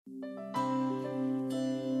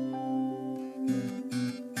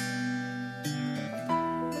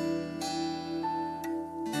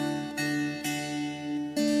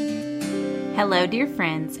Hello, dear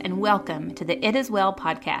friends, and welcome to the It Is Well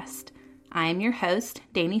podcast. I am your host,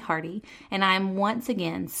 Danny Hardy, and I am once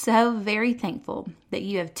again so very thankful that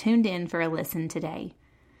you have tuned in for a listen today.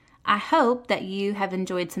 I hope that you have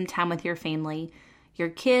enjoyed some time with your family, your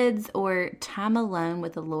kids, or time alone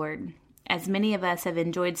with the Lord, as many of us have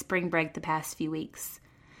enjoyed spring break the past few weeks.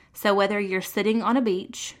 So whether you're sitting on a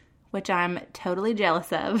beach, which I'm totally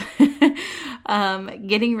jealous of,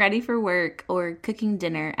 getting ready for work, or cooking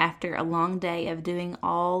dinner after a long day of doing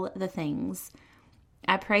all the things,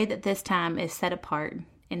 I pray that this time is set apart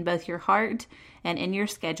in both your heart and in your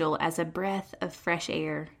schedule as a breath of fresh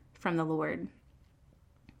air from the Lord.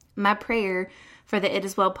 My prayer for the It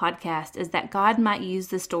Is Well podcast is that God might use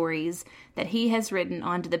the stories that He has written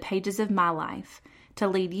onto the pages of my life to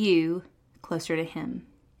lead you closer to Him.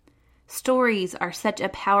 Stories are such a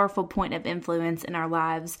powerful point of influence in our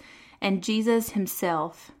lives, and Jesus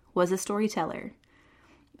Himself was a storyteller.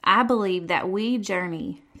 I believe that we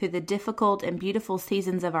journey through the difficult and beautiful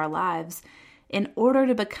seasons of our lives in order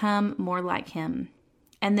to become more like Him,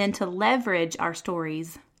 and then to leverage our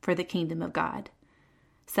stories for the kingdom of God.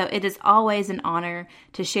 So it is always an honor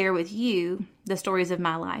to share with you the stories of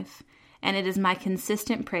my life, and it is my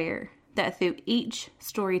consistent prayer that through each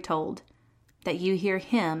story told, that you hear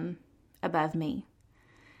Him above me.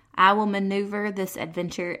 I will maneuver this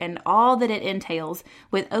adventure and all that it entails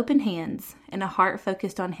with open hands and a heart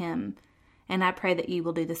focused on Him, and I pray that you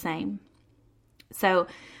will do the same. So,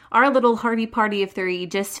 our little hearty party of three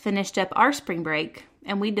just finished up our spring break,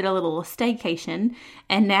 and we did a little staycation,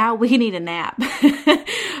 and now we need a nap.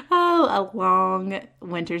 A long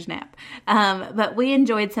winter's nap. But we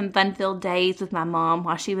enjoyed some fun-filled days with my mom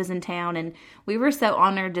while she was in town, and we were so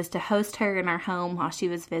honored just to host her in our home while she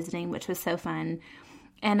was visiting, which was so fun.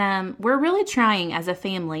 And we're really trying as a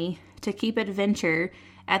family to keep adventure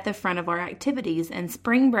at the front of our activities, and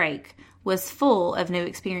spring break was full of new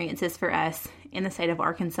experiences for us in the state of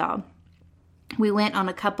Arkansas. We went on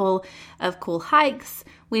a couple of cool hikes.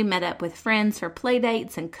 We met up with friends for play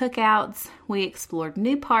dates and cookouts. We explored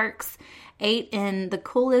new parks, ate in the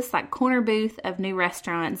coolest corner booth of new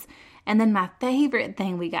restaurants. And then my favorite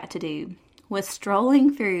thing we got to do was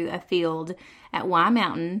strolling through a field at Y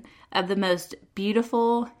Mountain of the most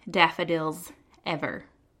beautiful daffodils ever.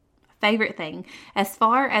 Favorite thing. As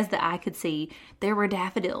far as the eye could see, there were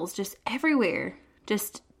daffodils just everywhere.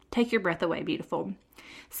 Just take your breath away, beautiful.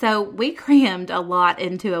 So we crammed a lot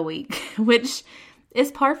into a week, which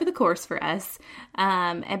is par for the course for us.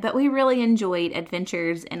 But we really enjoyed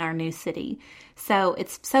adventures in our new city. So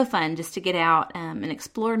it's so fun just to get out and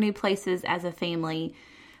explore new places as a family.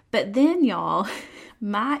 But then, y'all,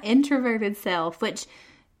 my introverted self, which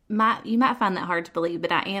you might find that hard to believe,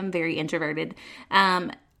 but I am very introverted. I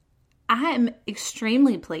am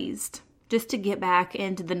extremely pleased just to get back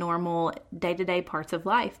into the normal day-to-day parts of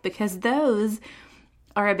life, because those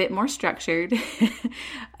are a bit more structured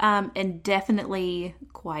and definitely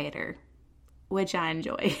quieter, which I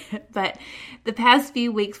enjoy. But the past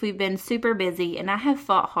few weeks we've been super busy, and I have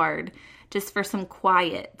fought hard just for some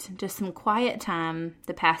quiet time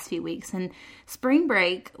the past few weeks. And spring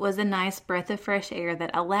break was a nice breath of fresh air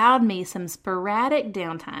that allowed me some sporadic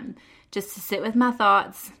downtime just to sit with my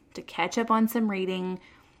thoughts, to catch up on some reading.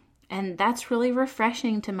 And that's really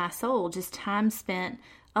refreshing to my soul, just time spent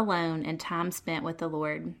alone and time spent with the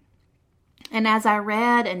Lord. And as I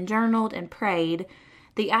read and journaled and prayed,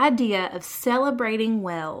 the idea of celebrating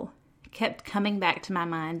well kept coming back to my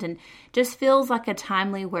mind and just feels like a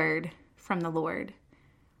timely word from the Lord.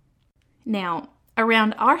 Now,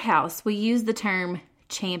 around our house, we use the term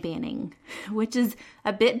championing, which is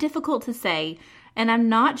a bit difficult to say, and I'm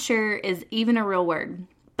not sure is even a real word.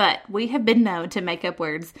 But we have been known to make up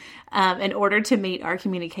words in order to meet our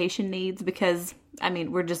communication needs because,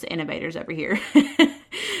 we're just innovators over here.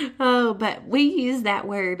 But we use that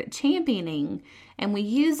word championing, and we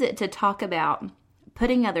use it to talk about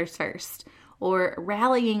putting others first or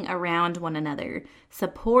rallying around one another,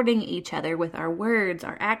 supporting each other with our words,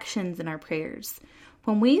 our actions, and our prayers.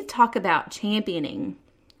 When we talk about championing,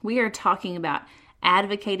 we are talking about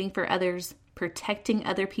advocating for others, protecting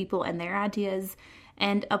other people and their ideas,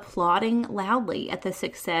 and applauding loudly at the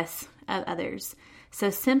success of others. So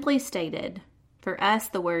simply stated, for us,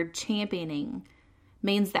 the word championing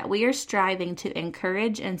means that we are striving to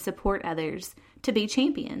encourage and support others to be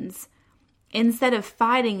champions, instead of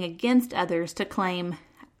fighting against others to claim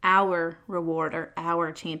our reward or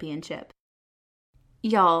our championship.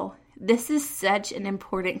 Y'all, this is such an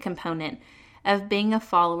important component of being a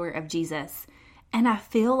follower of Jesus. And I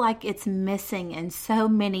feel like it's missing in so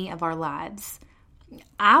many of our lives.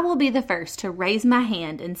 I will be the first to raise my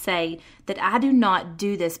hand and say that I do not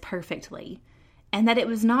do this perfectly, and that it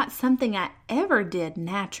was not something I ever did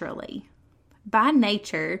naturally. By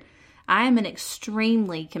nature, I am an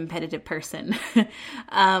extremely competitive person.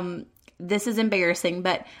 This is embarrassing,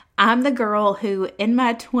 but I'm the girl who, in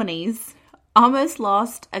my 20s, almost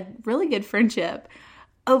lost a really good friendship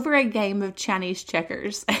over a game of Chinese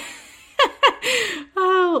checkers.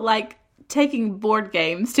 Oh, like taking board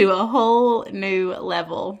games to a whole new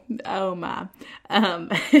level. Oh my.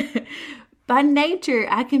 By nature,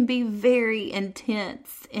 I can be very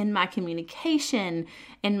intense in my communication,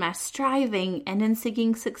 in my striving, and in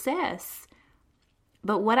seeking success.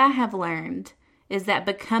 But what I have learned is that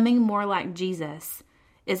becoming more like Jesus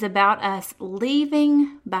is about us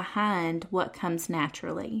leaving behind what comes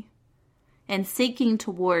naturally and seeking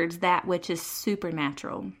towards that which is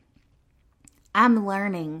supernatural. I'm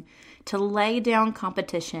learning to lay down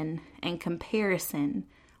competition and comparison,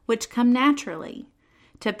 which come naturally,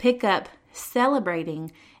 to pick up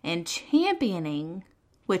celebrating and championing,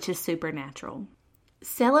 which is supernatural.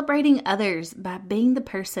 Celebrating others by being the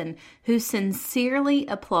person who sincerely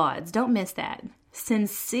applauds, don't miss that,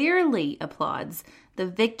 sincerely applauds the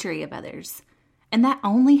victory of others. And that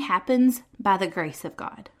only happens by the grace of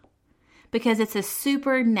God, because it's a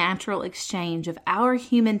supernatural exchange of our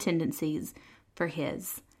human tendencies for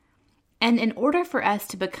His. And in order for us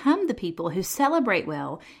to become the people who celebrate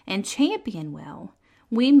well and champion well,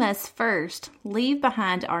 we must first leave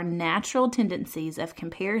behind our natural tendencies of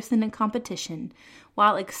comparison and competition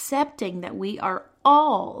while accepting that we are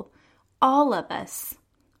all of us,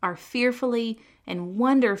 are fearfully and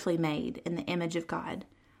wonderfully made in the image of God.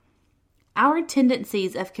 Our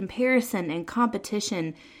tendencies of comparison and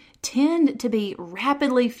competition tend to be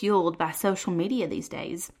rapidly fueled by social media these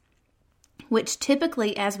days, which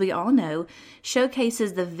typically, as we all know,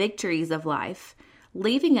 showcases the victories of life,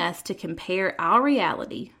 leaving us to compare our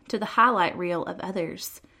reality to the highlight reel of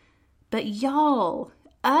others. But y'all,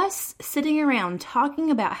 us sitting around talking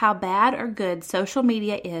about how bad or good social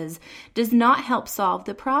media is does not help solve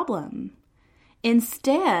the problem.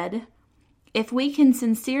 Instead, if we can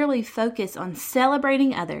sincerely focus on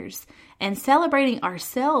celebrating others and celebrating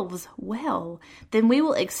ourselves well, then we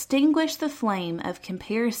will extinguish the flame of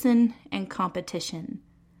comparison and competition.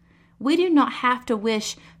 We do not have to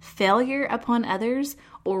wish failure upon others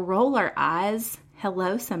or roll our eyes,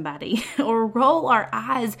 hello somebody, or roll our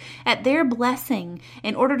eyes at their blessing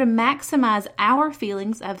in order to maximize our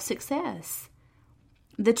feelings of success.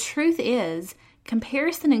 The truth is,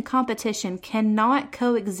 comparison and competition cannot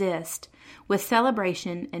coexist with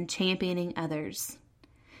celebration and championing others.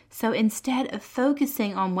 So instead of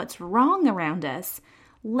focusing on what's wrong around us,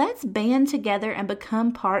 let's band together and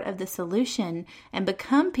become part of the solution and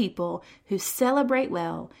become people who celebrate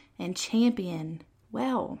well and champion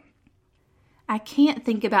well. I can't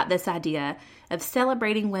think about this idea of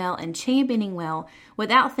celebrating well and championing well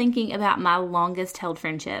without thinking about my longest held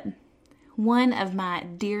friendship. One of my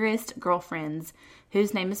dearest girlfriends,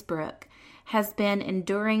 whose name is Brooke, has been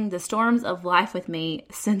enduring the storms of life with me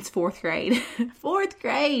since fourth grade. Fourth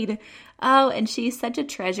grade! Oh, and she's such a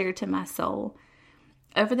treasure to my soul.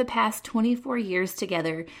 Over the past 24 years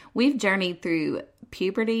together, we've journeyed through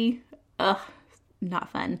puberty, not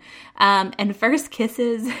fun, and first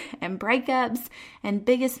kisses, and breakups, and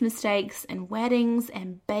biggest mistakes, and weddings,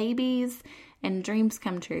 and babies, and dreams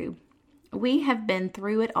come true. We have been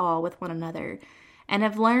through it all with one another, and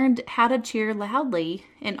have learned how to cheer loudly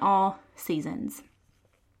in all seasons.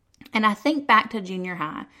 And I think back to junior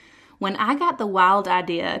high, when I got the wild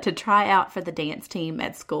idea to try out for the dance team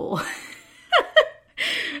at school.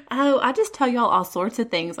 Oh, I just tell y'all all sorts of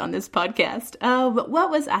things on this podcast. Oh, but what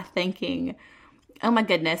was I thinking? Oh my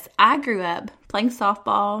goodness. I grew up playing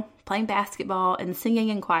softball, playing basketball, and singing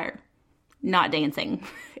in choir, not dancing.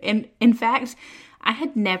 In fact, I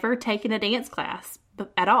had never taken a dance class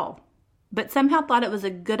at all, but somehow thought it was a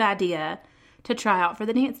good idea to try out for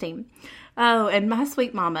the dance team. Oh, and my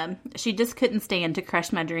sweet mama, she just couldn't stand to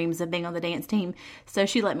crush my dreams of being on the dance team, so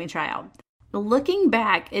she let me try out. Looking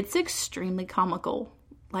back, it's extremely comical,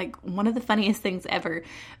 like one of the funniest things ever.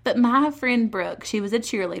 But my friend Brooke, she was a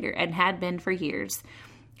cheerleader and had been for years.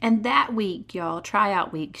 And that week, y'all,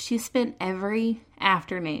 tryout week, she spent every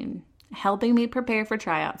afternoon helping me prepare for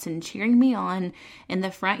tryouts and cheering me on in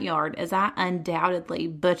the front yard as I undoubtedly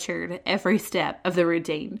butchered every step of the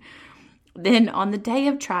routine. Then on the day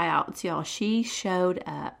of tryouts, y'all, she showed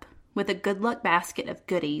up with a good luck basket of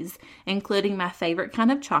goodies, including my favorite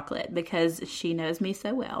kind of chocolate because she knows me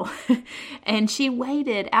so well. And she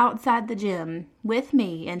waited outside the gym with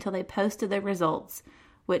me until they posted the results,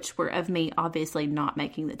 which were of me obviously not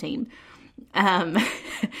making the team. And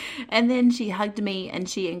then she hugged me and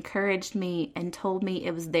she encouraged me and told me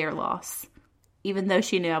it was their loss, even though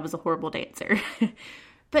she knew I was a horrible dancer.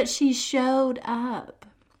 But she showed up.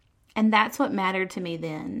 And that's what mattered to me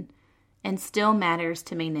then and still matters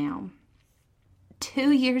to me now.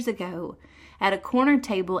 2 years ago, at a corner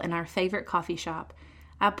table in our favorite coffee shop,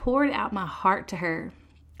 I poured out my heart to her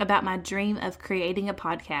about my dream of creating a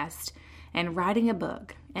podcast and writing a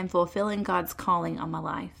book and fulfilling God's calling on my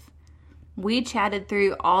life. We chatted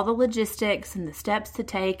through all the logistics and the steps to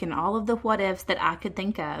take and all of the what-ifs that I could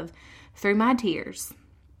think of through my tears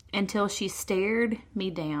until she stared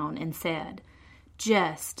me down and said,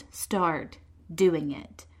 "Just start doing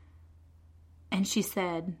it." And she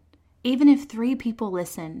said, "Even if 3 people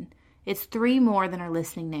listen, it's 3 more than are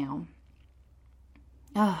listening now."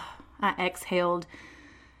 Oh, I exhaled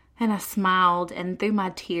and I smiled, and through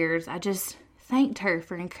my tears, I just thanked her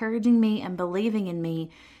for encouraging me and believing in me,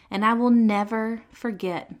 and I will never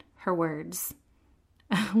forget her words.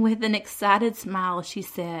 With an excited smile, she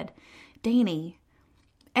said, "Danny,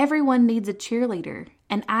 everyone needs a cheerleader,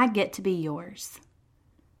 and I get to be yours."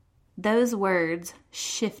 Those words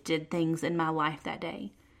shifted things in my life that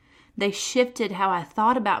day. They shifted how I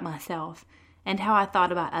thought about myself and how I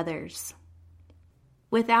thought about others.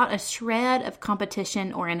 Without a shred of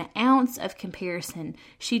competition or an ounce of comparison,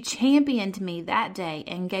 she championed me that day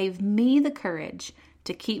and gave me the courage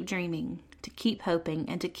to keep dreaming, to keep hoping,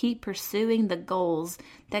 and to keep pursuing the goals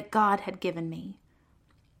that God had given me.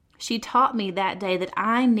 She taught me that day that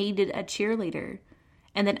I needed a cheerleader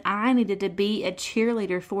and that I needed to be a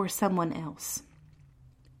cheerleader for someone else.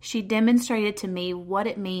 She demonstrated to me what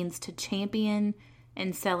it means to champion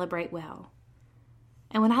and celebrate well.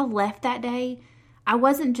 And when I left that day, I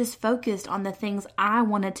wasn't just focused on the things I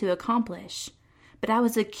wanted to accomplish, but I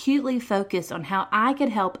was acutely focused on how I could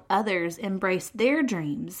help others embrace their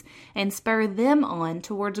dreams and spur them on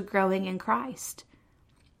towards growing in Christ.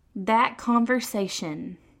 That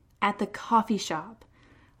conversation at the coffee shop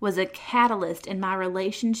was a catalyst in my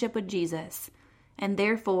relationship with Jesus and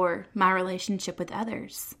therefore my relationship with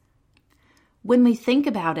others. When we think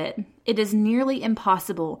about it, it is nearly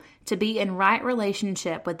impossible to be in right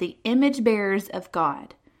relationship with the image bearers of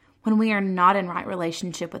God when we are not in right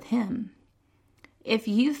relationship with Him. If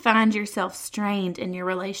you find yourself strained in your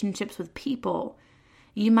relationships with people,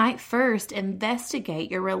 you might first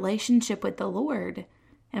investigate your relationship with the Lord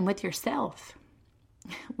and with yourself.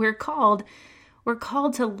 We're called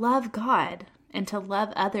to love God and to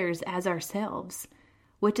love others as ourselves,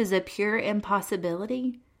 which is a pure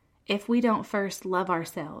impossibility if we don't first love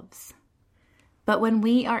ourselves. But when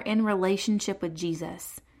we are in relationship with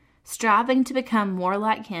Jesus, striving to become more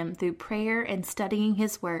like Him through prayer and studying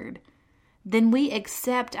His Word, then we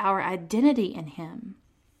accept our identity in Him.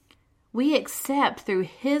 We accept through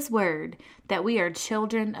His Word that we are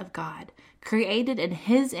children of God, created in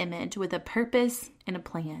His image with a purpose and a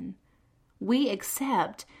plan. We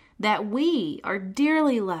accept that we are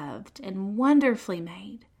dearly loved and wonderfully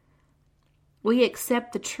made. We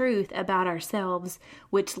accept the truth about ourselves,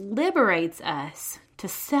 which liberates us to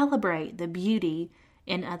celebrate the beauty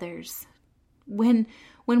in others. When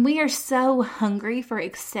we are so hungry for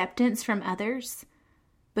acceptance from others,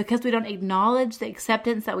 because we don't acknowledge the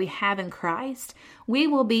acceptance that we have in Christ, we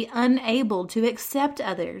will be unable to accept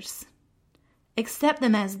others, accept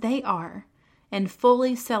them as they are, and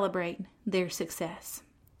fully celebrate their success.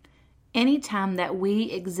 Anytime that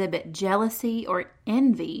we exhibit jealousy or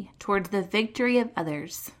envy towards the victory of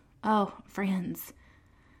others, oh, friends,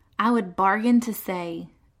 I would bargain to say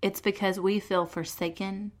it's because we feel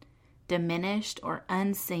forsaken, diminished, or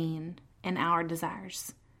unseen in our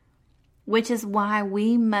desires. Which is why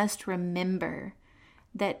we must remember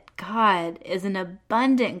that God is an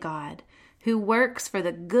abundant God who works for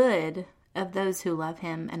the good of those who love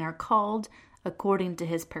Him and are called according to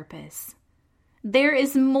His purpose. There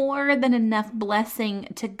is more than enough blessing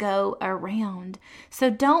to go around. So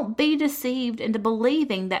don't be deceived into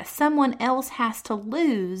believing that someone else has to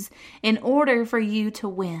lose in order for you to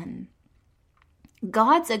win.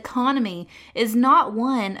 God's economy is not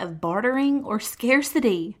one of bartering or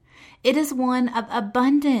scarcity. It is one of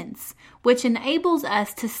abundance, which enables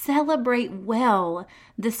us to celebrate well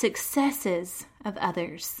the successes of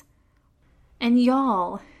others. And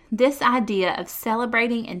y'all, this idea of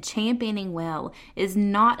celebrating and championing well is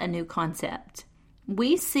not a new concept.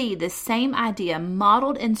 We see the same idea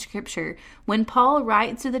modeled in Scripture when Paul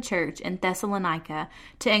writes to the church in Thessalonica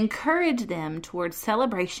to encourage them towards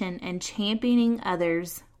celebration and championing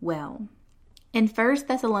others well. In 1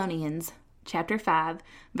 Thessalonians chapter 5,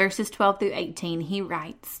 verses 12 through 18, he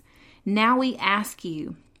writes, "Now we ask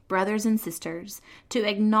you, brothers and sisters, to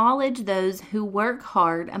acknowledge those who work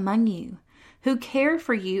hard among you, who care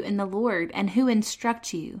for you in the Lord, and who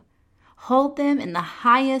instruct you. Hold them in the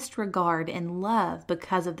highest regard and love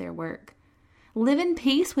because of their work. Live in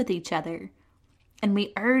peace with each other. And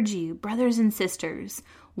we urge you, brothers and sisters,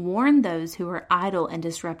 warn those who are idle and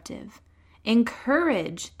disruptive.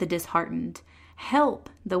 Encourage the disheartened. Help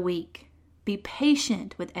the weak. Be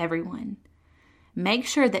patient with everyone. Make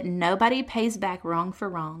sure that nobody pays back wrong for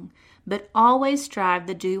wrong, but always strive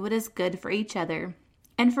to do what is good for each other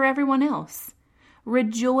and for everyone else.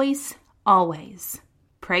 Rejoice always.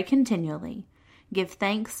 Pray continually. Give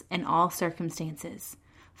thanks in all circumstances,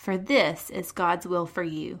 for this is God's will for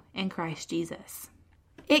you in Christ Jesus."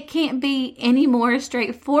 It can't be any more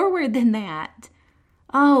straightforward than that.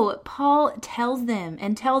 Oh, Paul tells them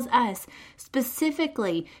and tells us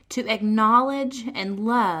specifically to acknowledge and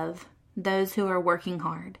love those who are working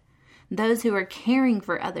hard, those who are caring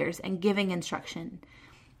for others and giving instruction.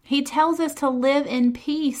 He tells us to live in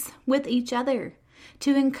peace with each other,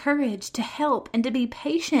 to encourage, to help, and to be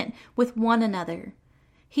patient with one another.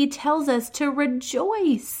 He tells us to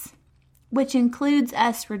rejoice, which includes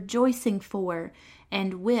us rejoicing for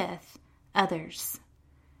and with others.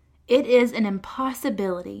 It is an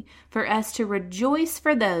impossibility for us to rejoice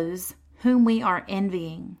for those whom we are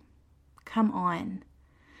envying. Come on.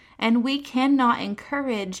 And we cannot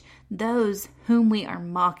encourage those whom we are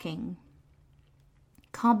mocking.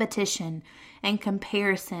 Competition and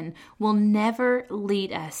comparison will never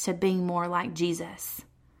lead us to being more like Jesus.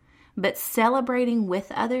 But celebrating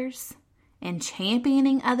with others and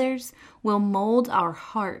championing others will mold our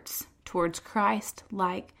hearts towards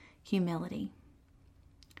Christ-like humility.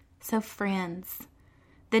 So friends,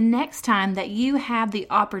 the next time that you have the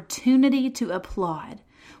opportunity to applaud,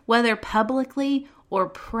 whether publicly or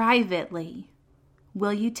privately,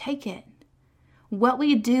 will you take it? What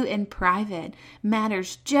we do in private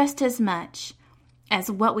matters just as much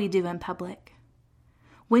as what we do in public.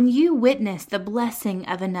 When you witness the blessing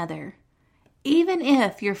of another, even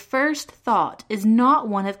if your first thought is not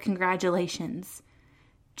one of congratulations,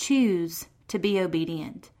 choose to be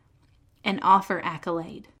obedient and offer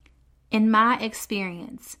accolade. In my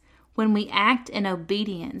experience, when we act in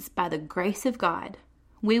obedience by the grace of God,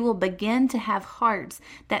 we will begin to have hearts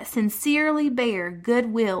that sincerely bear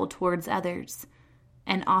goodwill towards others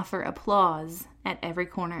and offer applause at every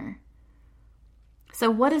corner. So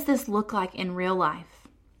what does this look like in real life?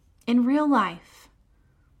 In real life,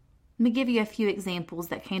 let me give you a few examples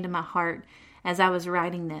that came to my heart as I was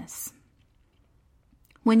writing this.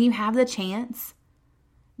 When you have the chance,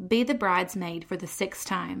 be the bridesmaid for the 6th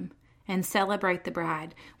time and celebrate the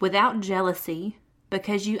bride without jealousy,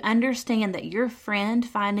 because you understand that your friend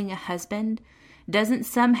finding a husband doesn't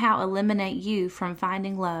somehow eliminate you from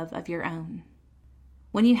finding love of your own.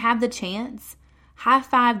 When you have the chance,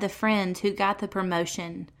 high-five the friend who got the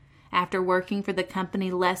promotion after working for the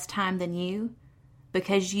company less time than you,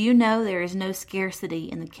 because you know there is no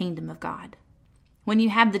scarcity in the kingdom of God. When you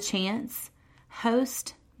have the chance,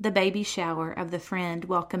 host the baby shower of the friend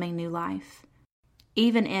welcoming new life,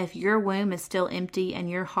 even if your womb is still empty and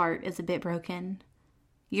your heart is a bit broken.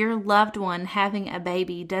 Your loved one having a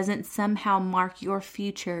baby doesn't somehow mark your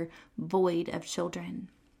future void of children.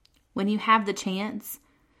 When you have the chance,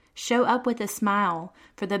 show up with a smile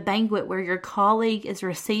for the banquet where your colleague is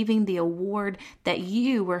receiving the award that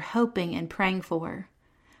you were hoping and praying for.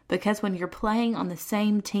 Because when you're playing on the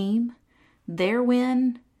same team, their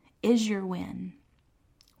win is your win.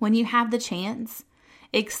 When you have the chance,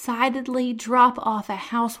 excitedly drop off a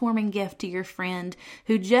housewarming gift to your friend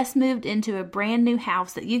who just moved into a brand new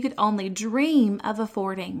house that you could only dream of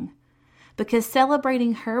affording. Because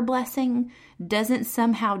celebrating her blessing doesn't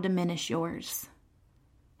somehow diminish yours.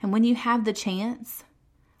 And when you have the chance,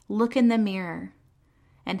 look in the mirror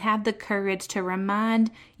and have the courage to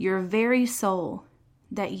remind your very soul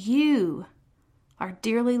that you are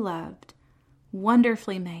dearly loved,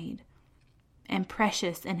 wonderfully made, and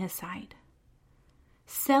precious in His sight.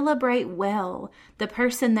 Celebrate well the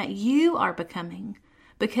person that you are becoming,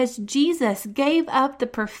 because Jesus gave up the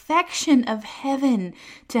perfection of heaven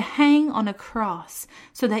to hang on a cross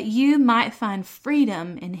so that you might find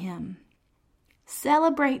freedom in Him.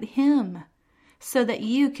 Celebrate Him so that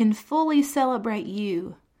you can fully celebrate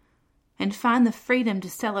you and find the freedom to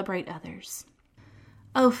celebrate others.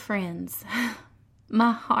 Oh, friends,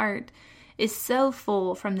 my heart is so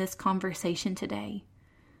full from this conversation today.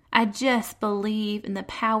 I just believe in the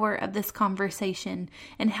power of this conversation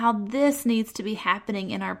and how this needs to be happening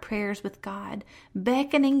in our prayers with God,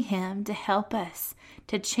 beckoning Him to help us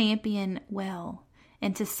to champion well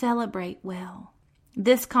and to celebrate well.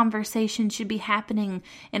 This conversation should be happening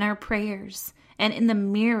in our prayers and in the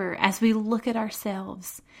mirror as we look at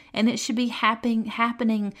ourselves. And it should be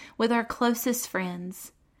happening with our closest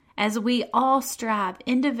friends as we all strive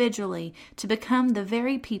individually to become the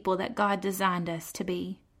very people that God designed us to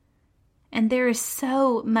be. And there is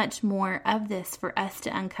so much more of this for us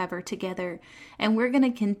to uncover together. And we're going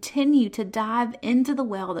to continue to dive into the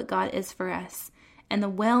well that God is for us and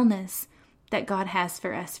the wellness that God has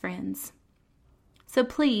for us, friends. So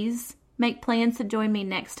please make plans to join me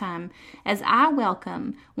next time as I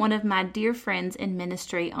welcome one of my dear friends in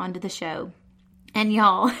ministry onto the show. And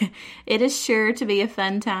y'all, it is sure to be a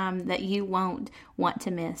fun time that you won't want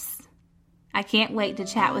to miss. I can't wait to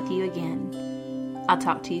chat with you again. I'll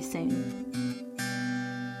talk to you soon.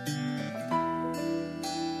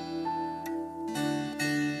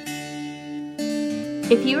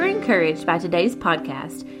 If you were encouraged by today's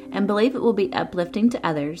podcast and believe it will be uplifting to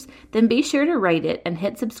others, then be sure to rate it and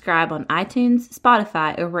hit subscribe on iTunes,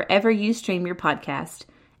 Spotify, or wherever you stream your podcast.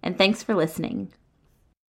 And thanks for listening.